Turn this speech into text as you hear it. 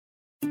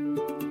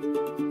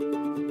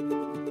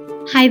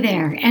Hi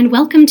there, and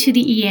welcome to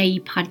the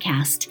EAE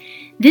podcast.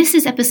 This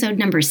is episode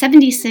number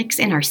 76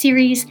 in our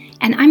series,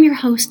 and I'm your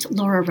host,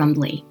 Laura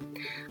Rumbley.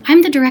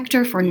 I'm the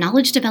Director for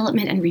Knowledge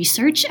Development and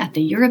Research at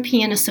the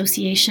European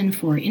Association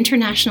for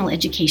International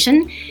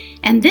Education,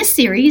 and this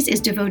series is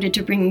devoted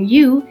to bringing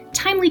you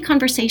timely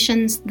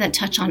conversations that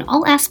touch on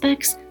all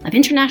aspects of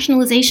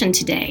internationalization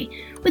today,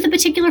 with a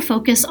particular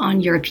focus on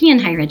European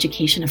higher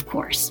education, of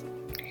course.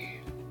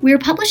 We're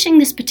publishing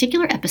this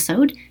particular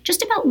episode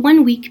just about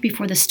 1 week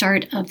before the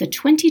start of the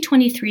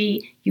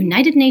 2023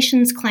 United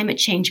Nations Climate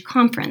Change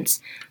Conference,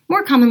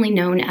 more commonly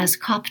known as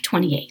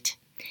COP28.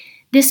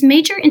 This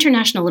major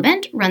international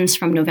event runs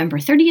from November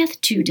 30th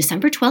to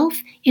December 12th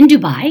in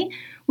Dubai,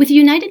 with the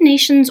United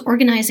Nations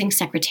Organizing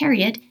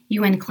Secretariat,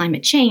 UN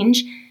Climate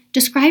Change,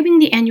 describing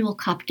the annual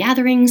COP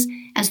gatherings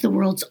as the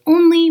world's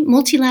only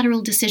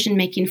multilateral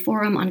decision-making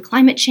forum on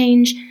climate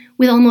change,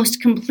 with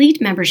almost complete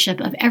membership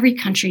of every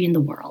country in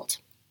the world.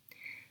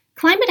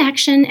 Climate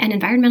action and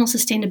environmental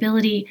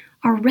sustainability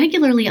are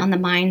regularly on the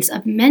minds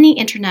of many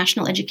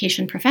international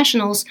education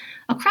professionals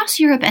across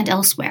Europe and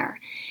elsewhere.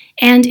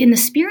 And in the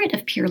spirit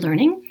of peer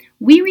learning,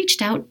 we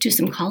reached out to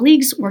some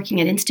colleagues working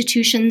at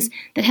institutions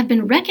that have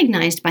been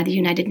recognized by the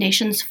United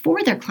Nations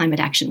for their climate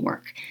action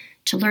work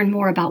to learn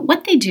more about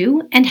what they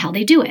do and how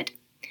they do it.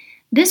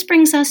 This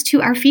brings us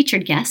to our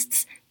featured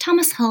guests,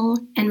 Thomas Hull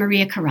and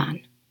Maria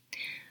Kirrane.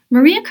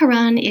 Maria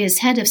Kirrane is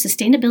Head of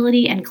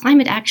Sustainability and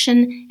Climate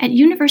Action at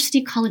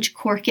University College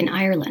Cork in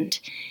Ireland,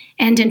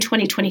 and in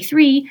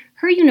 2023,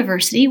 her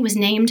university was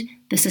named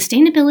the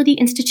Sustainability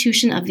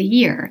Institution of the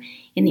Year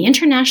in the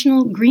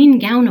International Green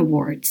Gown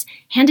Awards,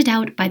 handed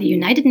out by the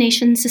United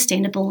Nations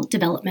Sustainable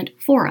Development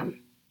Forum.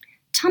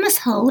 Thomas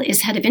Hull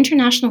is Head of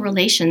International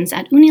Relations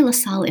at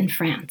Unilassal in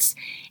France,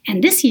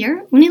 and this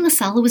year,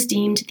 Unilassal was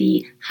deemed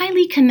the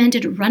highly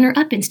commended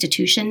runner-up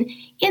institution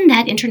in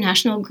that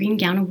International Green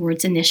Gown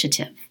Awards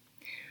initiative.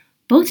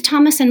 Both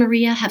Thomas and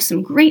Maria have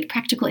some great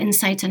practical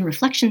insights and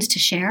reflections to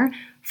share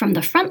from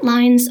the front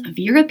lines of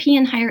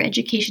European higher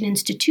education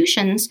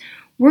institutions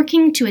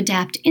working to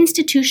adapt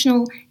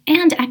institutional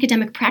and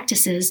academic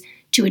practices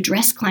to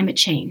address climate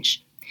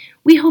change.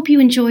 We hope you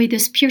enjoy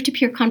this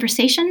peer-to-peer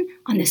conversation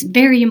on this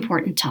very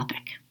important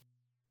topic.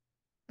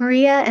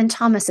 Maria and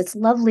Thomas, it's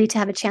lovely to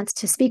have a chance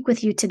to speak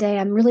with you today.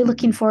 I'm really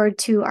looking forward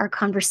to our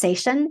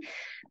conversation.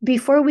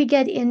 Before we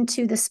get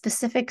into the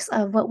specifics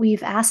of what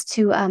we've asked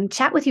to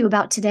chat with you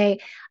about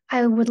today,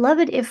 I would love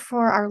it if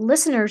for our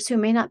listeners who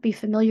may not be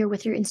familiar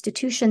with your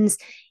institutions,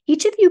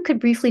 each of you could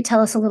briefly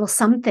tell us a little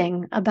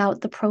something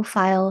about the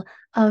profile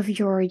of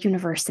your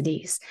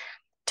universities.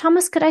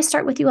 Thomas, could I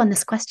start with you on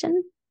this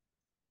question?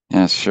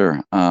 Yeah,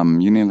 sure.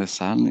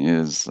 Unilassal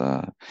is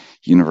a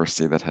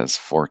university that has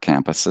 4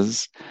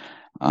 campuses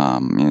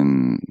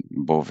in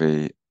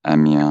Beauvais,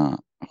 Amiens,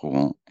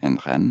 Rouen,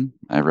 and Rennes.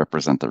 I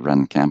represent the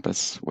Rennes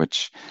campus,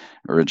 which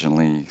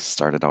originally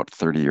started out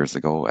 30 years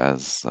ago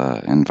as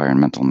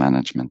environmental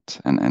management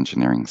and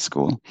engineering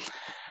school.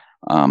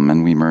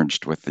 And we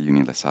merged with the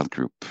Unilassal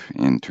group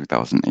in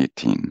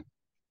 2018.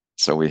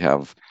 So we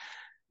have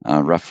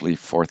roughly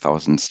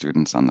 4,000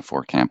 students on the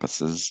 4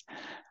 campuses.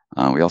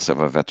 We also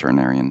have a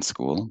veterinarian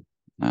school.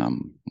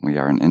 We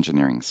are an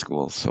engineering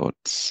school, so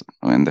it's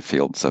in the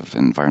fields of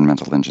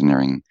environmental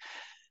engineering,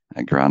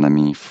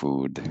 agronomy,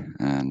 food,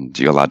 and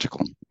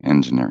geological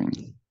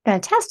engineering.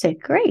 Fantastic.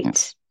 Great.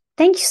 Yes.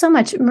 Thank you so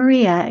much.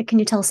 Maria, can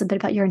you tell us a bit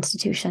about your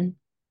institution?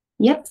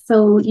 Yep.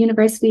 So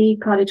University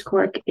College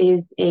Cork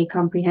is a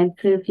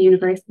comprehensive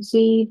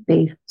university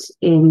based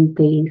in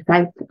the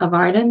south of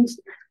Ireland.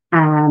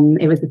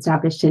 It was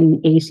established in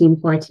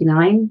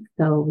 1849,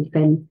 so we've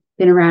been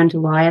around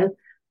a while.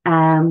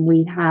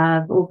 We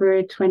have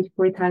over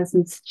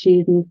 24,000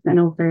 students and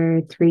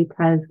over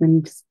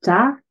 3,000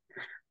 staff.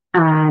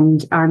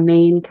 And our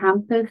main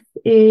campus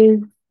is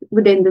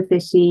within the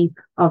city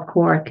of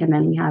Cork, and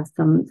then we have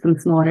some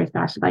smaller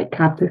satellite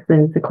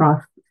campuses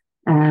across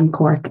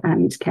Cork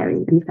and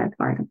Kerry in the south of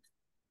Ireland.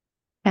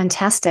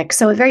 Fantastic.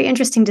 So very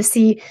interesting to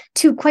see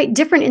 2 quite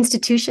different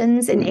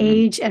institutions in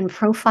age and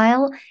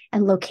profile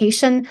and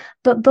location,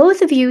 but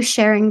both of you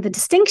sharing the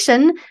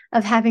distinction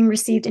of having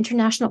received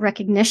international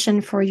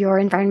recognition for your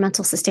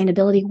environmental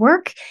sustainability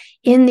work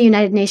in the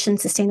United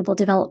Nations Sustainable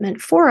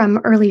Development Forum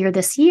earlier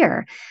this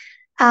year.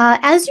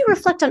 As you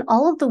reflect on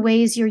all of the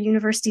ways your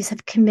universities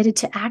have committed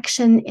to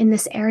action in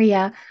this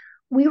area,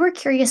 we were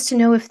curious to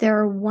know if there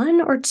are 1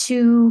 or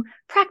 2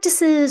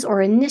 practices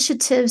or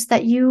initiatives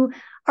that you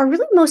are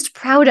really most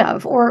proud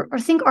of or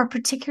think are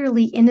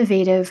particularly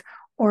innovative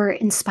or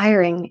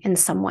inspiring in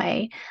some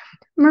way.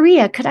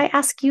 Maria, could I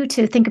ask you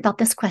to think about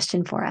this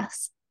question for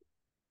us?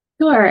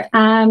 Sure.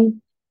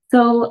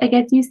 So I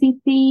guess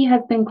UCC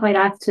has been quite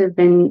active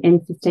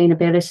in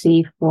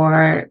sustainability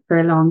for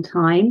a long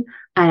time.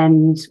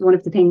 And one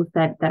of the things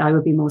that I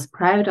would be most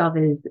proud of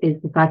is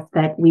the fact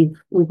that we've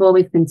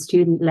always been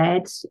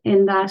student-led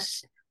in that.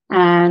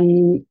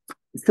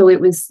 So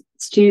it was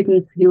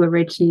students who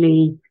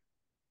originally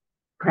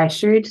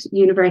pressured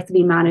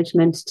university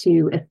management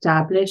to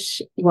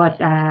establish what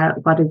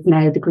is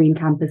now the Green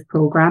Campus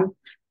programme.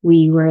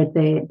 we were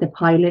the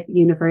pilot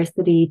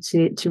university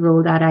to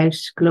roll that out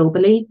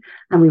globally.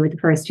 And we were the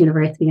first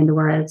university in the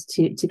world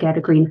to get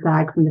a green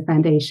flag from the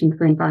Foundation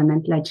for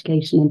Environmental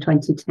Education in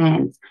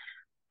 2010.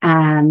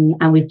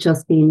 And we've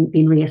just been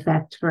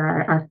reassessed for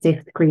our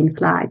fifth green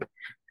flag.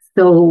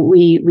 So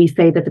we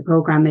say that the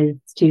program is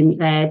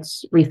student-led,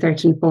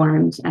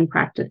 research-informed, and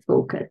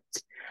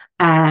practice-focused.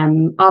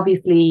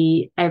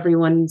 Obviously,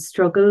 everyone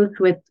struggles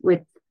with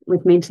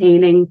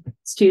maintaining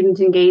student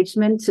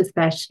engagement,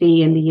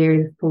 especially in the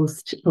years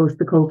post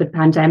the COVID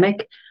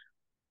pandemic.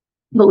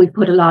 But we've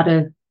put a lot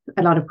of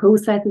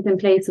processes in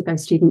place with our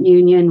student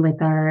union,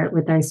 with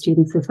our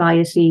student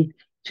society,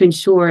 to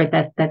ensure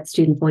that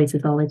student voice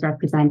is always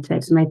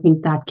represented. And I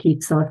think that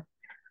keeps us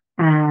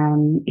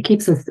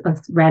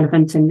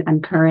relevant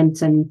and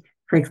current. And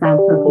for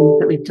example, things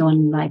that we've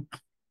done like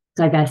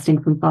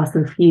divesting from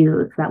fossil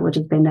fuels, that would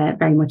have been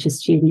very much a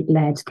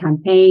student-led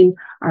campaign.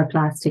 Our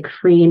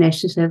plastic-free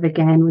initiative,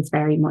 again, was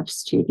very much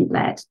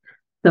student-led.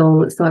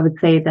 So I would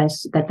say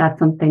that's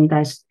something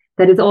that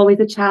is always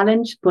a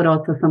challenge, but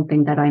also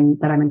something that I'm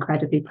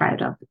incredibly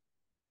proud of.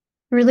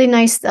 Really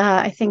nice,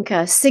 I think,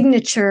 a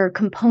signature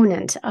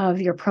component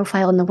of your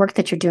profile and the work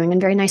that you're doing, and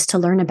very nice to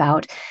learn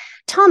about.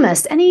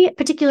 Thomas, any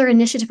particular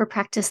initiative or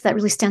practice that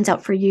really stands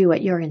out for you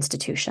at your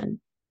institution?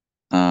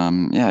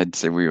 Yeah, I'd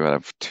say we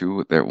have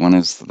two. One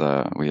is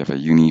we have a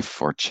Uni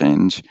for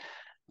Change,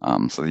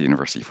 so the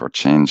University for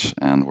Change,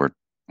 and we're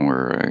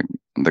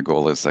the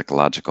goal is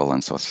ecological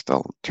and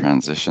societal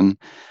transition.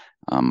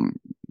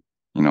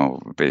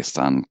 Based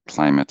on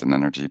climate and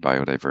energy,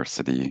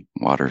 biodiversity,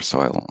 water,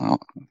 soil,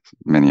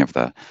 many of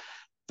the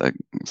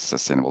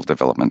sustainable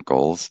development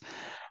goals.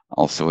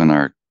 Also in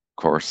our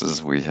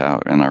courses,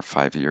 in our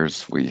 5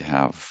 years, we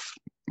have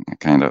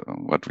kind of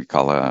what we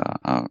call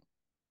a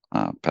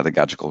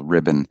pedagogical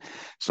ribbon.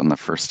 So in the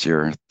first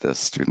year, the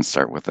students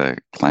start with a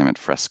climate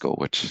fresco,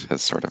 which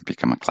has sort of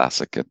become a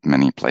classic at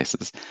many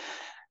places.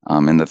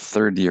 In the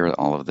third year,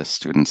 all of the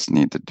students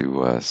need to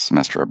do a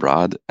semester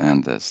abroad,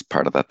 and as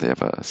part of that, they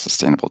have a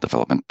sustainable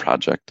development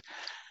project,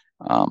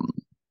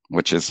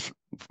 which is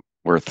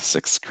worth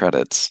 6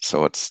 credits.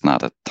 So it's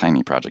not a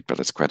tiny project, but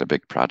it's quite a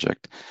big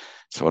project.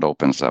 So it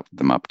opens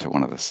them up to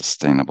one of the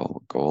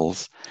sustainable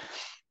goals.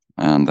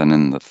 And then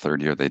in the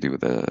third year, they do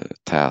the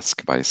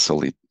task by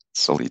Sully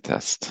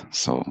test.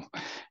 So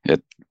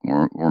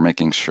we're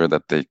making sure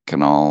that they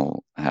can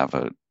all have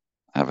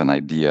an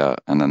idea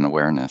and an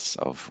awareness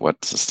of what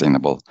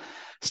sustainability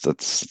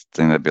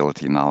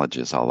knowledge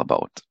is all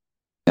about.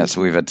 Yeah,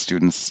 so we've had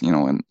students,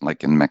 in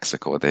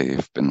Mexico,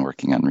 they've been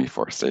working on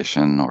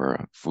reforestation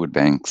or food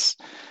banks.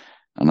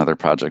 Another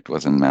project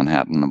was in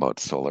Manhattan about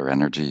solar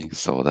energy.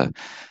 So the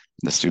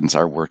students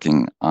are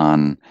working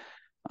on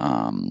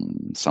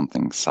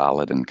something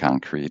solid and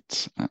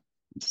concrete.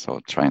 So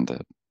trying to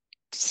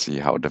see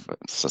how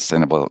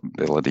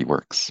sustainability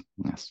works.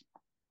 Yes.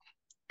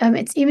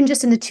 It's even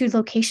just in the two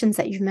locations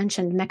that you've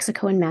mentioned,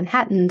 Mexico and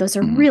Manhattan, those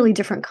are really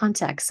different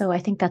contexts. So I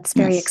think that's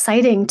very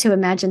exciting to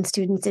imagine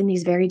students in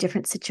these very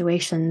different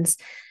situations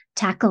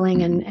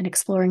tackling and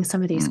exploring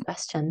some of these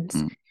questions.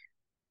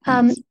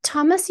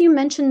 Thomas, you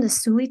mentioned the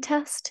Sully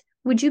test.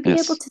 Would you be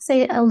able to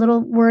say a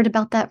little word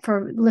about that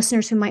for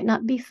listeners who might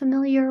not be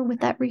familiar with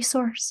that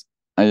resource?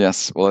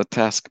 Yes. Well, a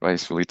task by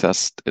Sully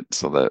test.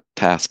 So the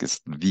task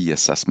is the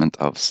assessment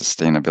of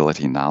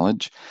sustainability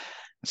knowledge.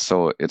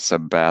 So it's a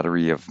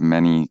battery of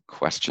many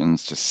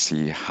questions to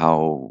see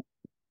how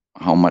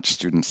much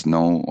students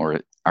know,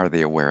 or are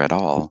they aware at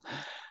all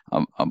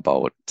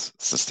about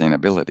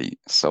sustainability.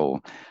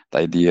 So the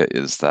idea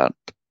is that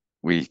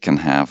we can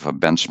have a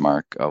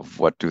benchmark of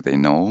what do they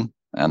know,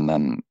 and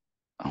then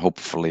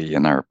hopefully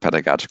in our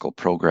pedagogical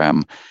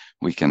program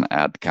we can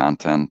add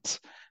content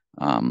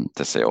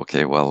to say,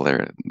 okay, well,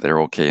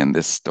 they're okay in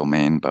this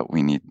domain, but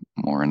we need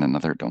more in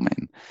another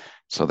domain.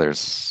 So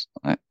there's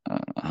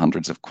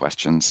hundreds of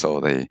questions. So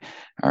they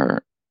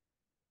are,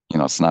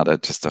 it's not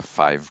just a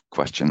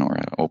 5-question or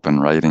an open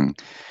writing,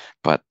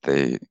 but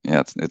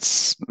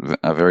it's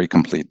a very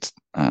complete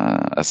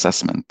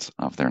assessment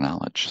of their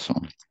knowledge. So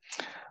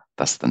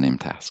that's the name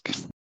task.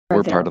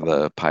 We're part of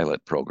the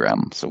pilot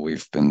program. So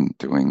we've been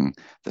doing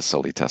the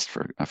Sully test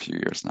for a few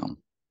years now.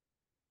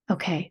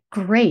 Okay,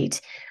 great.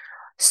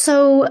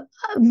 So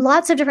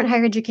lots of different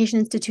higher education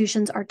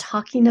institutions are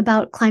talking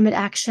about climate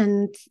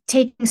action,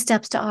 taking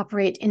steps to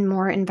operate in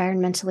more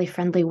environmentally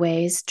friendly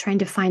ways, trying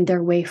to find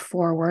their way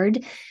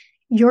forward.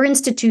 Your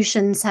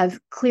institutions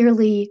have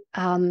clearly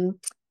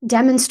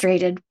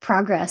demonstrated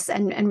progress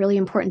and really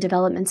important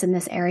developments in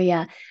this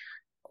area.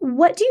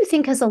 What do you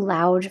think has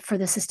allowed for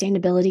the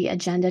sustainability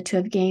agenda to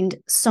have gained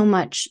so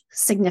much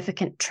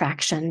significant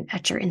traction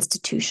at your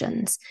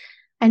institutions?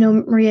 I know,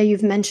 Maria,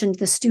 you've mentioned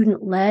the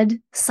student-led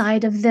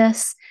side of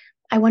this.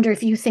 I wonder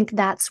if you think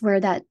that's where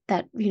that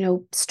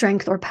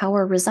strength or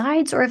power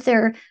resides, or if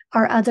there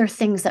are other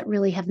things that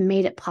really have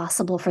made it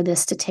possible for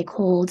this to take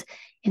hold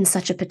in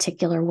such a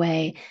particular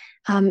way.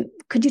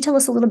 Could you tell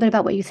us a little bit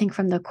about what you think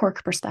from the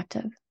Cork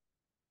perspective?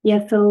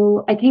 Yeah,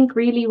 so I think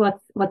really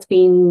what's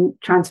been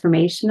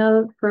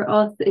transformational for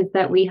us is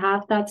that we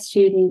have that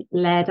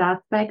student-led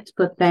aspect,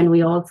 but then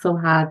we also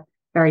have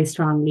very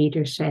strong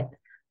leadership,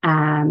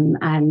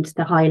 and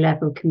the high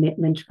level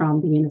commitment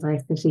from the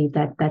university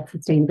that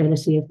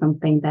sustainability is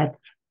something that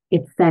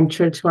it's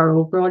central to our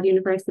overall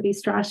university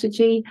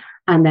strategy,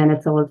 and then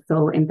it's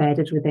also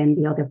embedded within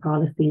the other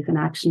policies and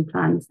action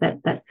plans that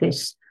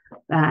fit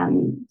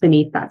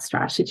beneath that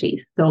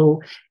strategy.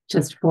 So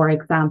just for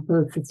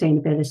example,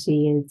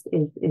 sustainability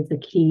is a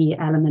key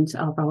element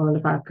of all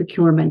of our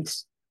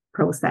procurement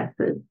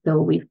processes.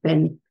 So we've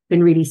been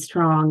really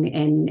strong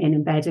in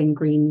embedding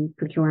green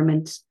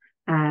procurement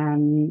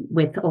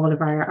with all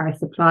of our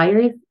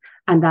suppliers.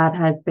 And that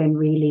has been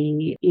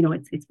really,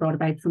 it's brought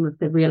about some of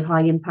the real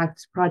high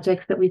impact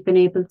projects that we've been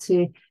able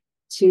to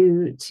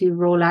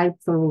roll out.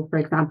 So for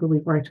example,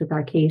 we've worked with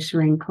our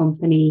catering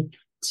company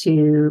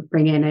to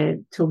bring in a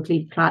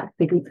totally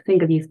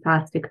single-use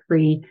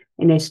plastic-free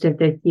initiative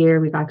this year.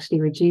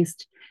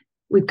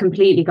 We've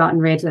completely gotten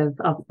rid of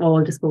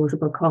all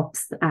disposable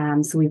cups.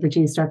 So we've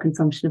reduced our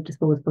consumption of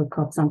disposable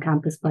cups on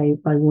campus by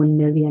 1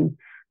 million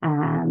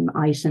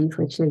items,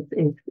 which is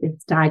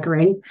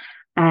staggering.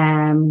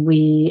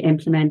 We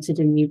implemented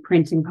a new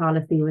printing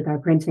policy with our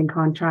printing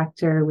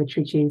contractor, which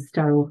reduced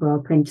our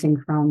overall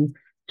printing from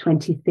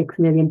 26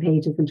 million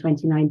pages in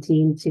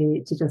 2019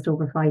 to just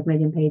over 5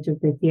 million pages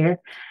this year,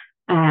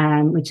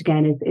 which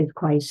again is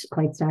quite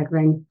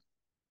staggering.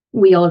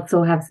 We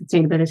also have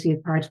sustainability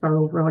as part of our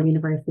overall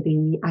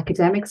university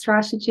academic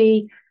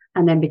strategy.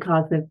 And then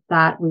because of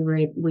that,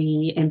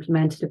 we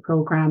implemented a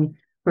program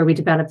where we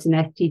developed an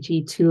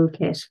SDG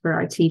toolkit for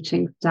our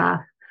teaching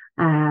staff,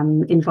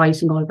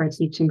 inviting all of our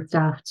teaching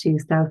staff to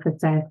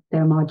self-assess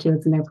their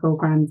modules and their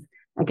programs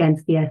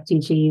against the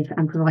SDGs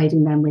and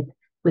providing them with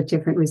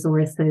different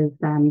resources,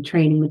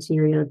 training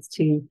materials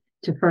to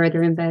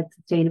further embed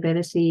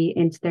sustainability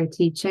into their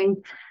teaching.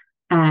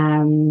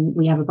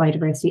 We have a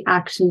biodiversity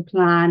action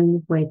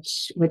plan,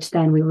 which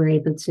then we were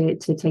able to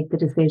take the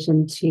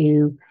decision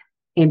to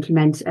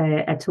implement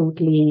a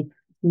totally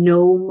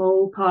no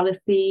mow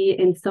policy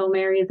in some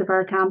areas of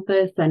our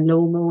campus and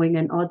no mowing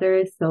in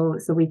others. So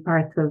we've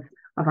parts of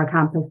our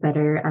campus that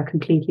are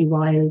completely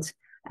wild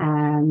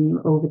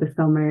over the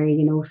summer,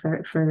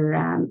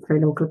 for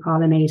local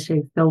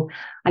pollinators. So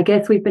I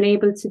guess we've been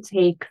able to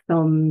take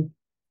some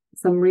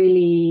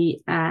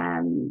really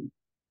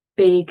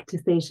big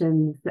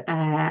decisions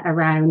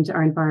around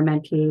our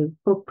environmental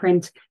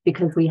footprint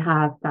because we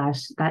have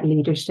that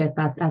leadership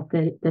at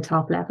the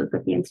top levels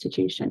of the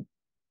institution.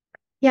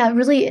 Yeah,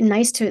 really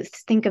nice to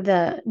think of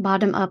the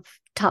bottom up,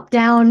 top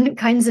down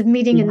kinds of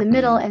meeting in the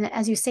middle. And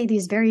as you say,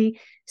 these very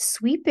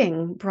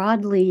sweeping,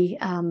 broadly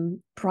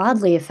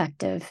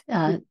effective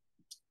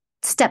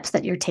steps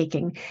that you're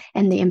taking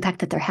and the impact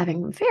that they're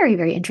having. Very,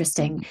 very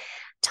interesting.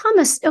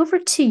 Thomas, over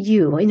to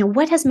you.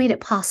 What has made it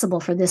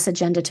possible for this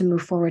agenda to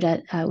move forward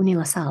at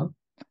Unilassal?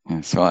 Yeah,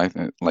 so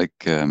like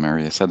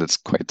Maria said, it's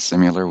quite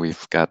similar.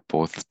 We've got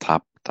both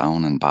top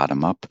down and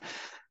bottom up.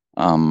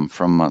 From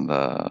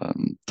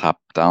the top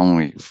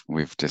down,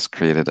 we've just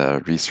created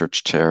a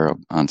research chair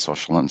on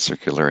social and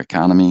circular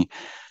economy.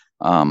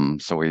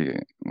 So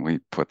we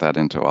put that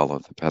into all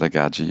of the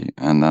pedagogy,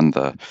 and then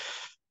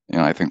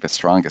I think the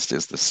strongest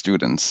is the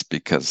students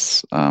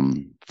because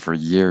for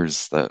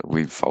years that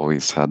we've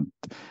always had,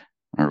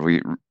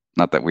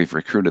 not that we've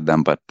recruited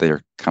them, but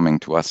they're coming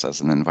to us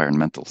as an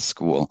environmental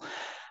school.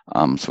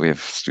 So we have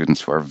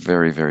students who are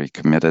very, very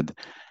committed.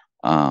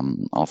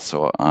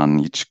 Also on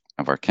each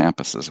of our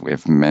campuses, we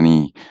have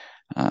many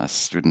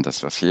student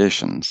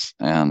associations,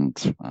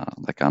 and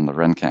like on the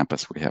Rennes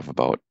campus, we have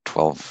about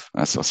 12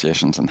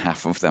 associations, and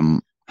half of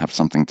them have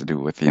something to do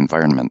with the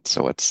environment.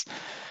 So it's,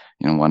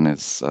 one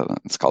is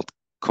it's called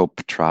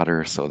Cope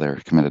Trotter, so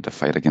they're committed to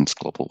fight against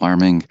global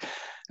warming.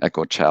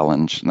 Eco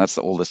Challenge, and that's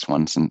the oldest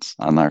one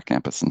on our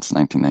campus since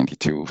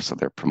 1992. So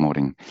they're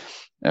promoting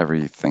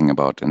everything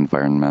about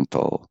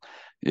environmental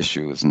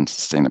issues and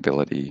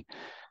sustainability.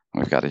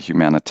 We've got a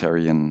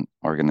humanitarian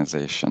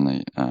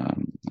organization,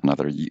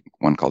 another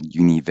one called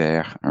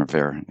Univert, or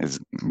vert is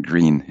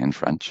green in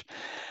French.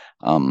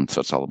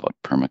 So it's all about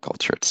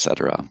permaculture,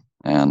 etc.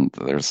 And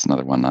there's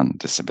another one on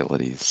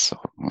disabilities, so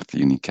with the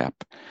UNICAP.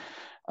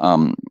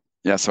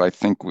 So I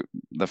think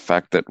the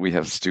fact that we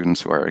have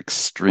students who are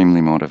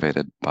extremely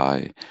motivated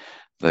by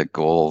the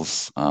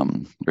goals,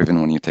 even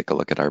when you take a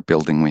look at our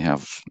building, we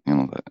have,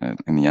 in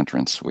the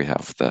entrance, we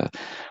have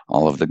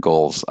all of the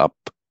goals up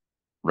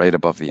right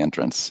above the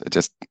entrance. It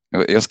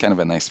was kind of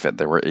a nice fit.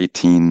 There were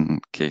 18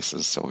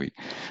 cases, so we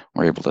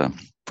were able to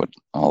put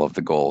all of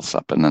the goals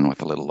up, and then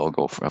with a little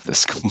logo of the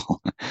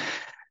school.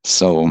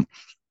 So,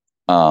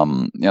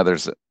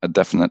 there's a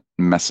definite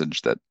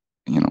message that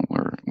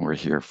we're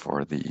here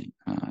for the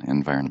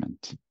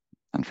environment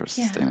and for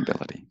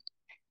sustainability.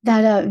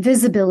 That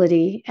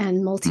visibility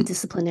and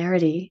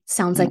multidisciplinarity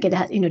sounds like it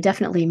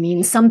definitely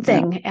means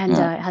something and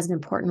has an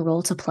important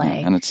role to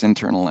play. And it's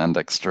internal and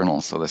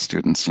external. So the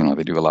students,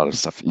 they do a lot of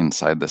stuff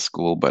inside the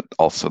school, but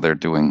also they're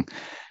doing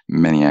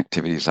many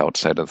activities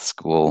outside of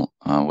school,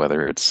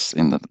 whether it's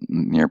in the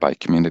nearby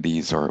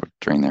communities or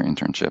during their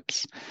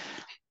internships.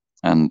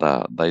 And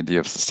the idea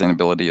of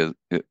sustainability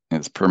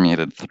is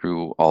permeated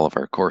through all of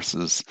our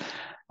courses.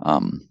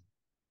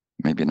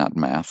 Maybe not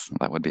math,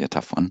 that would be a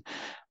tough one.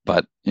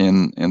 But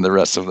in the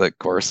rest of the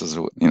courses,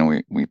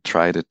 we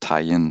try to tie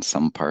in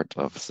some part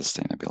of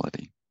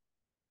sustainability.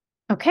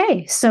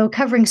 Okay, so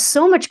covering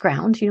so much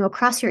ground,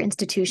 across your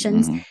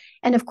institutions. Mm-hmm.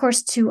 And of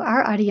course, to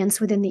our audience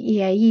within the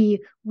EAE,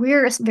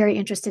 we're very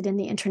interested in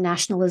the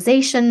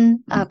internationalization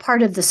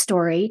part of the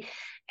story,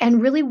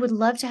 and really would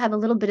love to have a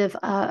little bit of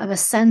a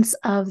sense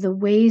of the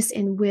ways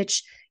in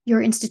which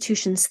your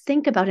institutions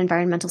think about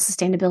environmental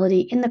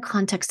sustainability in the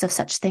context of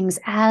such things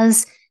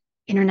as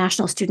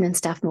international student and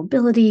staff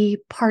mobility,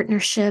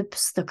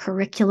 partnerships, the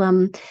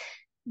curriculum.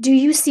 Do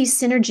you see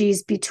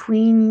synergies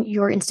between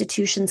your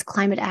institution's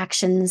climate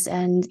actions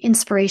and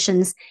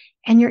inspirations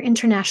and your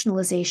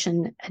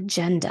internationalization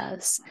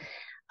agendas?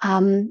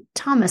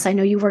 Thomas, I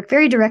know you work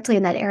very directly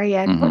in that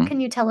area. Mm-hmm. What can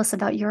you tell us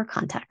about your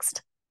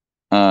context?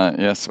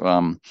 Yes.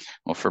 Well,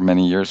 for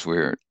many years,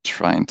 we're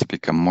trying to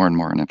become more and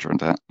more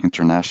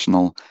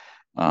international.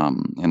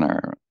 In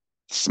our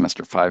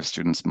semester 5,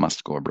 students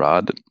must go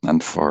abroad.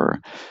 And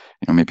for,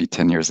 maybe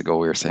 10 years ago,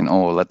 we were saying,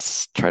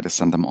 let's try to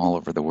send them all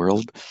over the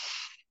world.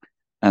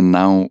 And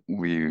now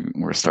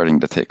we're starting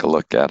to take a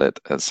look at it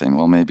as saying,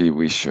 well, maybe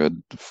we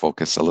should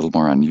focus a little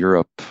more on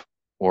Europe,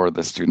 or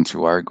the students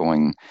who are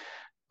going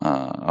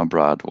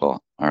abroad.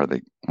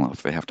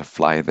 If they have to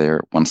fly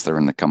there once they're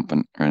in the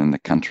company or in the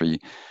country,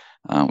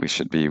 we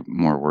should be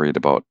more worried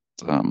about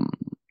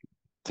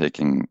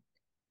taking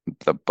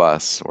the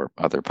bus or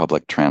other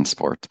public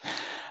transport.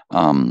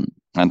 And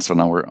so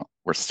now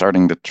we're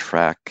starting to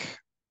track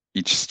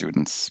each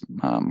student's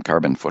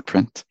carbon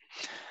footprint.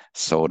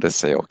 So to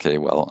say, okay,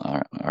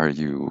 well,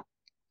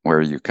 where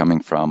are you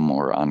coming from,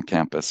 or on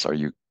campus? Are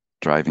you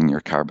driving your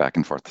car back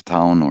and forth to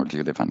town, or do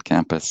you live on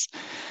campus?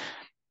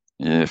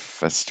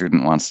 If a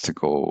student wants to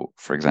go,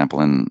 for example,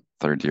 in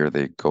third year,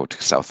 they go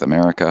to South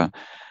America,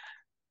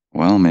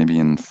 well, maybe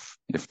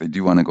if they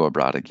do want to go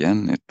abroad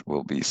again, it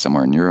will be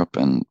somewhere in Europe,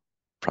 and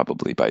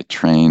probably by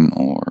train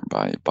or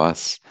by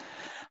bus.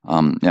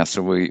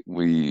 So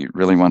we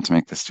really want to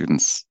make the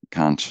students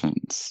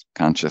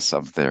conscious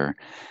of their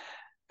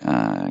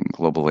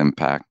global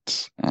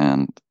impact,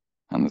 and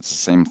it's the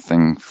same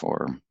thing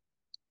for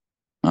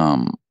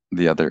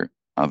the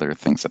other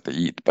things that they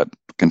eat. But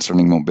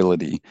concerning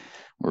mobility,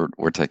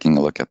 we're taking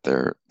a look at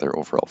their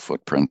overall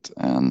footprint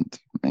and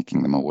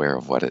making them aware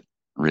of what it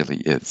really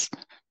is.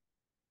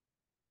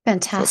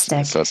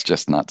 Fantastic. So it's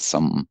just not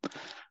some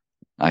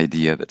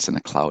idea that's in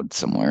a cloud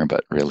somewhere,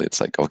 but really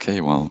it's like,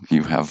 okay, well,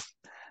 you have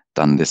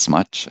done this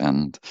much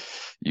and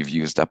you've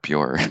used up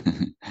your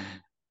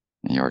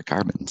your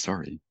carbon.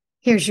 Sorry.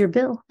 Here's your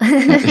bill.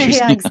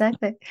 Yeah,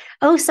 exactly.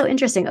 Oh, so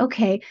interesting.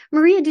 Okay.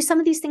 Maria, do some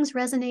of these things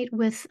resonate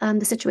with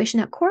the situation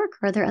at Cork?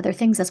 Or are there other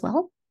things as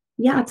well?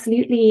 Yeah,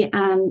 absolutely.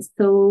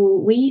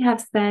 So we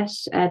have set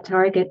a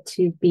target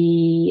to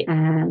be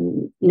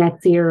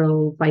net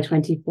zero by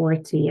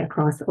 2040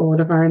 across all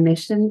of our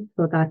emissions.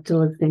 So that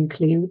does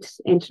include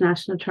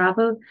international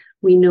travel.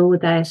 We know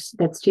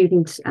that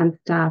student and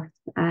staff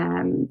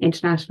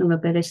international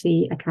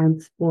mobility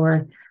accounts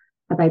for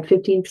about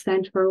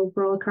 15% of our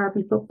overall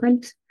carbon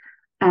footprint.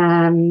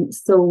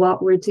 So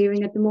what we're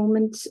doing at the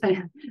moment,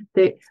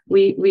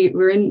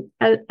 we're in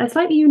a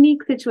slightly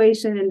unique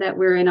situation in that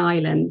we're in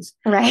Ireland,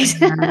 right?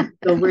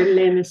 So we're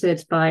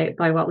limited by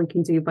what we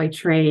can do by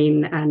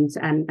train and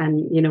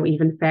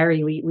even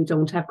ferry. We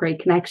don't have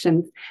great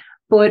connections,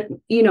 but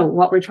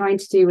what we're trying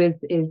to do is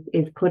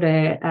put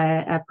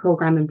a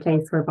program in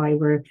place whereby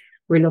we're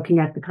looking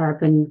at the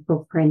carbon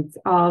footprints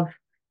of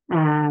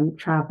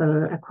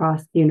travel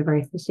across the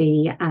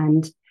university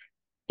and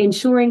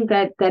ensuring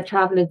that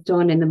travel is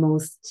done in the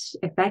most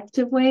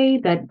effective way,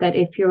 that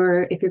if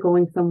you're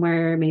going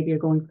somewhere, maybe you're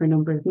going for a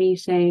number of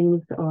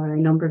meetings or a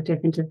number of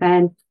different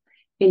events,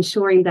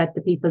 ensuring that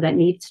the people that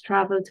need to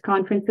travel to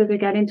conferences are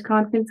getting to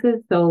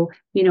conferences. So,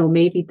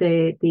 maybe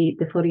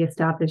the fully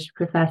established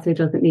professor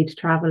doesn't need to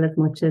travel as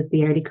much as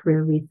the early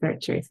career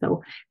researcher.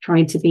 So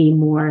trying to be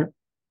more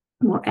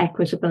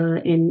equitable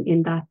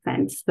in that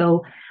sense.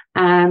 So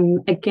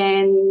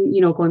again,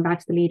 going back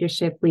to the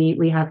leadership,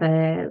 we have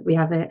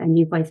a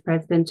new vice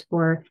president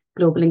for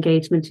global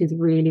engagement who's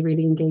really,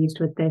 really engaged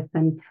with this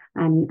and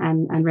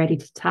ready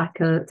to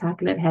tackle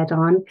it head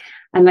on.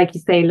 And like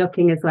you say,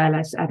 looking as well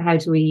at how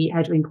do we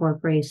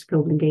incorporate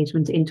global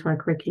engagement into our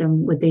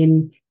curriculum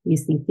within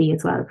UCC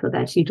as well, so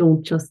that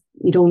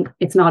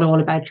it's not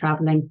all about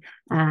traveling.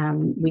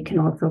 We can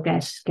also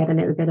get a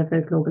little bit of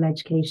a global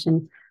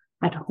education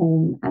at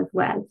home as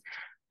well.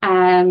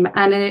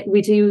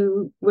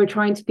 We're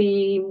trying to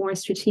be more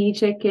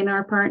strategic in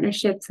our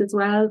partnerships as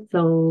well.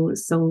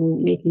 So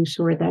making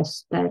sure that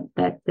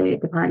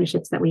the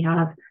partnerships that we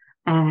have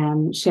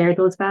share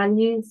those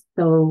values.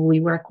 So we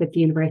work with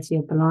the University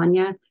of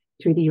Bologna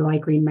through the UI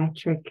Green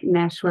Metric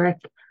Network.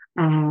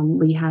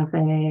 We have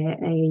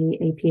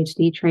a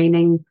PhD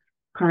training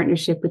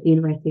partnership with the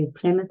University of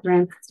Plymouth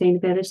around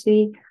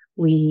sustainability.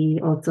 We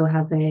also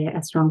have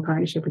a strong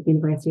partnership with the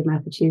University of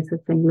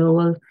Massachusetts in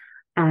Lowell.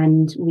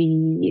 And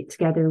we,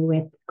 together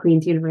with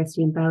Queen's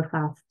University in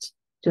Belfast,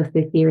 just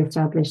this year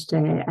established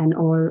an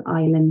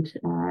all-island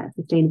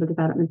sustainable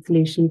development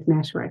solutions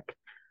network.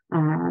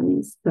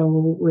 So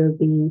we'll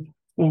be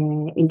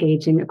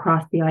engaging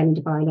across the island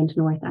of Ireland,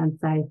 north and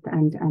south,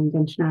 and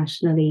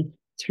internationally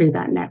through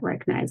that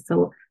network now.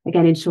 So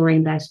again,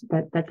 ensuring that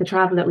the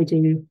travel that we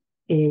do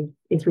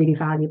is really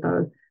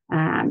valuable,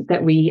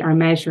 that we are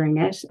measuring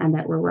it and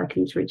that we're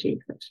working to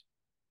reduce it.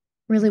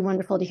 Really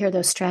wonderful to hear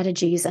those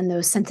strategies and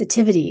those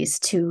sensitivities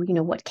to,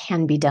 what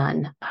can be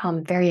done.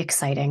 Very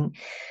exciting.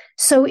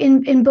 So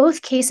in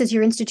both cases,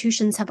 your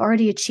institutions have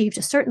already achieved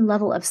a certain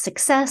level of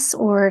success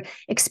or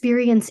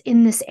experience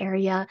in this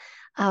area,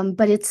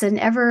 but it's an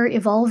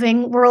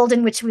ever-evolving world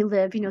in which we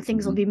live.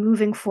 Things will be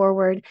moving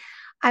forward.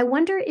 I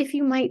wonder if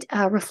you might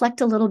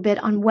reflect a little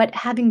bit on what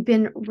having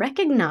been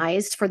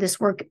recognized for this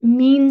work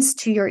means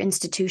to your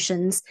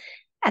institutions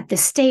at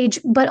this stage,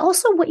 but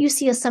also what you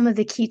see as some of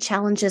the key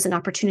challenges and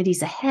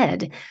opportunities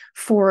ahead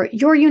for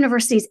your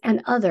universities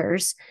and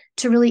others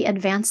to really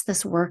advance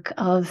this work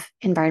of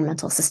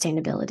environmental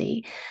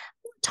sustainability.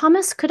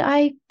 Thomas, could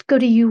I go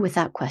to you with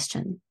that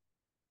question?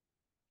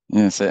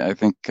 Yes, I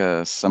think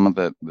some of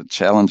the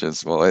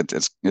challenges, well,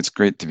 it's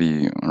great to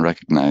be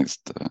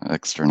recognized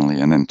externally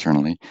and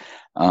internally.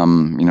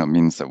 It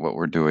means that what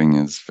we're doing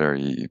is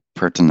very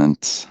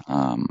pertinent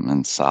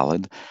and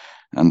solid.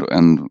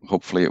 And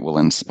hopefully it will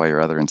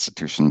inspire other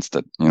institutions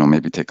that,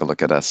 maybe take a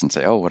look at us and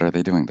say, oh, what are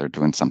they doing? They're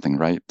doing something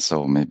right.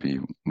 So maybe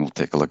we'll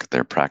take a look at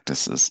their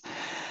practices.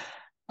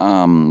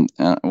 One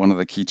of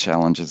the key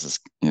challenges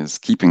is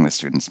keeping the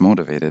students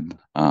motivated.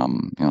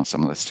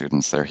 Some of the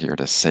students, they're here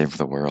to save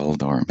the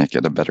world or make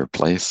it a better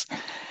place.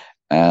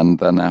 And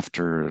then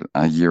after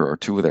a year or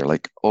two, they're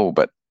like, oh,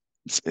 but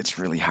it's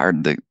really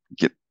hard to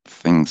get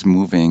things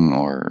moving,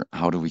 or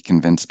how do we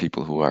convince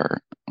people who are,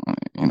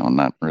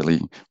 not really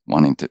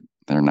wanting to,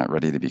 they're not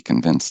ready to be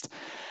convinced.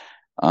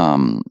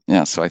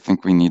 So I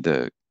think we need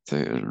to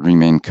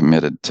remain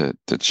committed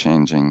to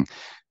changing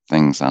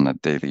things on a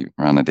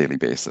daily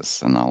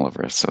basis in all of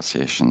our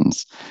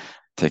associations,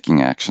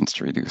 taking actions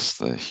to reduce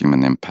the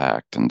human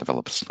impact and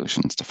develop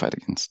solutions to fight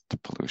against the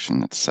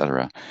pollution,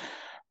 etc.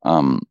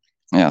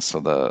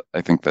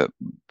 I think that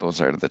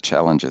those are the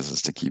challenges,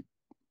 is to keep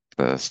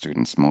the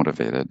students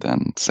motivated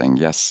and saying,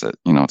 yes,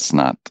 it's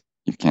not,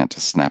 you can't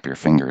just snap your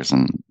fingers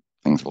and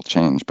things will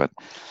change, but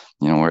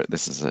we're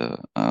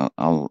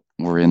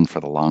in for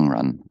the long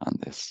run on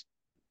this.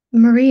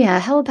 Maria,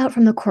 how about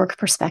from the Cork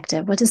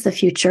perspective? What is the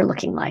future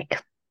looking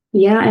like?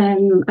 Yeah,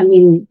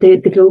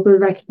 the global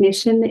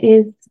recognition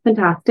is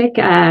fantastic.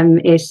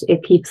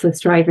 It keeps us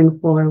driving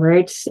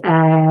forward.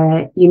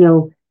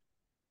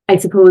 I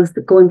suppose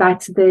going back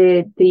to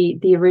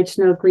the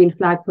original Green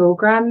Flag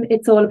program,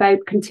 it's all about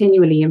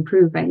continually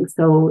improving.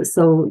 So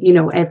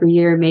every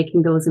year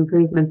making those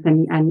improvements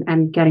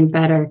and getting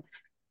better.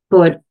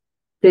 But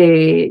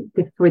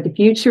for the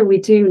future, we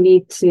do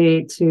need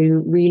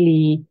to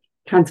really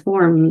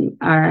transform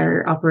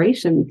our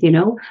operations,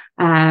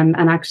 and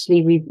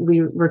actually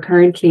we're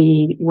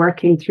currently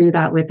working through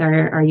that with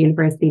our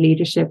university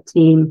leadership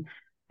team.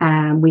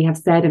 We have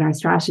said in our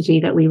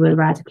strategy that we will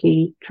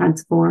radically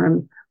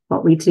transform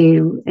what we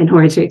do in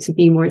order to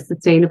be more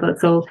sustainable.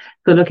 So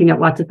looking at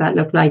what does that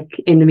look like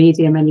in the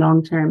medium and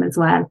long term as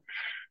well.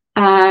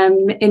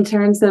 In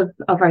terms of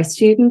our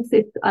students,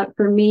 it's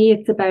for me,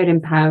 it's about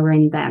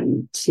empowering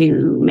them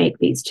to make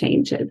these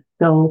changes.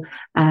 So,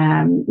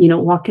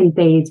 what can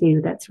they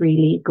do that's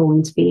really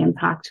going to be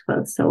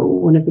impactful? So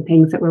one of the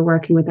things that we're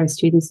working with our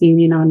students'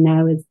 union on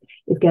now is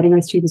getting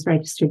our students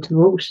registered to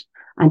vote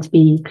and to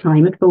be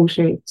climate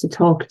voters, to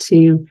talk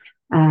to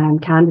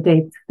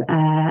candidates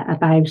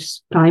about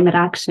climate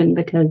action,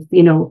 because,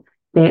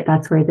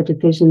 that's where the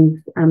decisions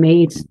are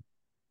made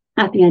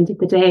at the end of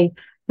the day.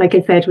 Like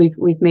I said,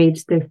 we've made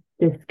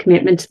this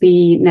commitment to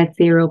be net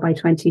zero by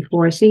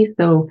 2040.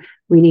 So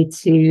we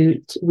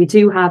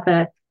do have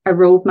a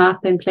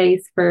roadmap in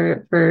place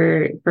for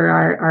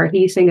our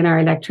heating and our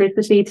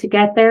electricity to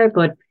get there,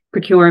 but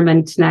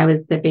procurement now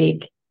is the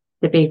big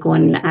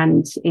one,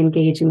 and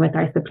engaging with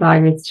our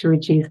suppliers to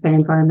reduce their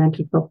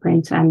environmental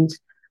footprint and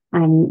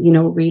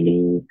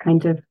really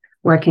kind of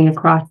working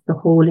across the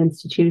whole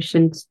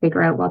institution to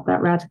figure out what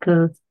that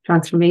radical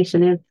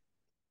transformation is.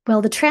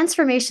 Well, the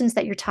transformations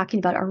that you're talking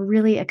about are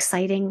really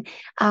exciting.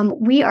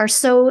 We are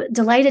so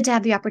delighted to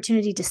have the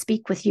opportunity to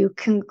speak with you.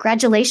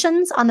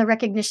 Congratulations on the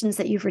recognitions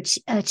that you've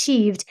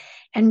achieved,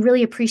 and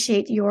really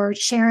appreciate your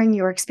sharing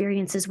your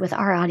experiences with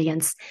our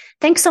audience.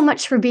 Thanks so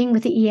much for being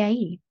with the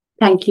EAE.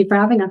 Thank you for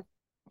having us.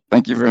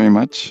 Thank you very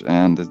much.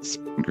 And it's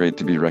great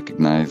to be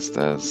recognized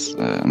as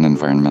an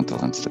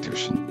environmental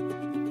institution.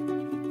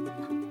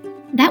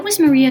 That was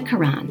Maria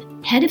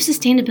Kirrane, Head of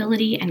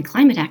Sustainability and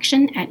Climate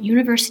Action at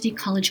University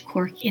College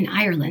Cork in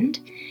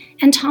Ireland,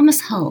 and Thomas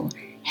Hull,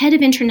 Head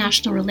of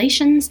International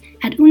Relations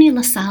at Uni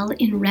La Salle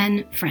in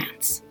Rennes,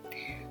 France.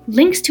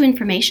 Links to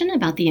information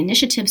about the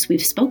initiatives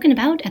we've spoken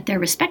about at their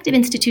respective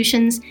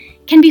institutions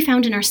can be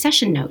found in our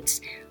session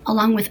notes,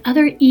 along with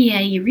other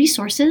EAE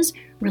resources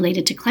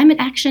related to climate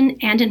action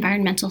and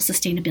environmental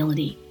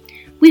sustainability.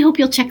 We hope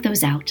you'll check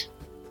those out.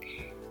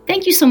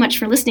 Thank you so much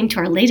for listening to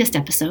our latest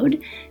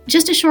episode.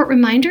 Just a short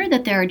reminder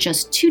that there are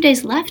just 2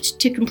 days left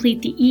to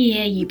complete the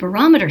EAE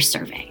Barometer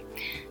survey.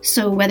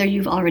 So whether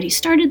you've already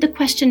started the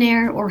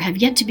questionnaire or have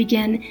yet to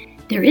begin,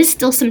 there is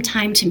still some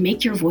time to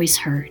make your voice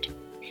heard.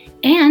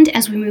 And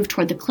as we move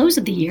toward the close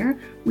of the year,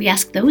 we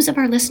ask those of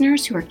our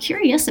listeners who are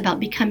curious about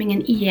becoming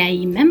an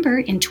EAE member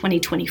in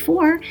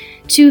 2024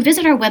 to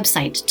visit our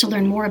website to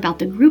learn more about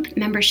the group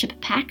membership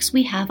packs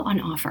we have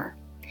on offer.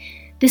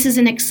 This is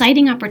an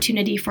exciting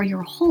opportunity for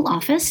your whole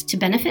office to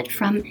benefit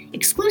from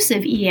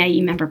exclusive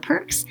EAE member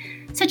perks,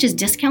 such as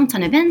discounts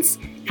on events,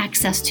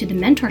 access to the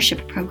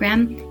mentorship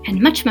program, and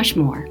much, much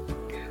more.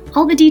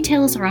 All the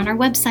details are on our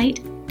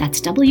website.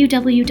 That's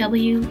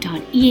www.eae.org.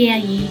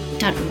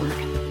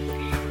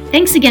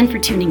 Thanks again for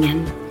tuning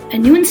in. A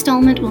new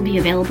installment will be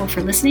available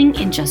for listening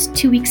in just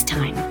 2 weeks'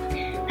 time.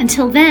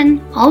 Until then,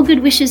 all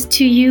good wishes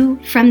to you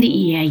from the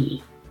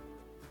EAE.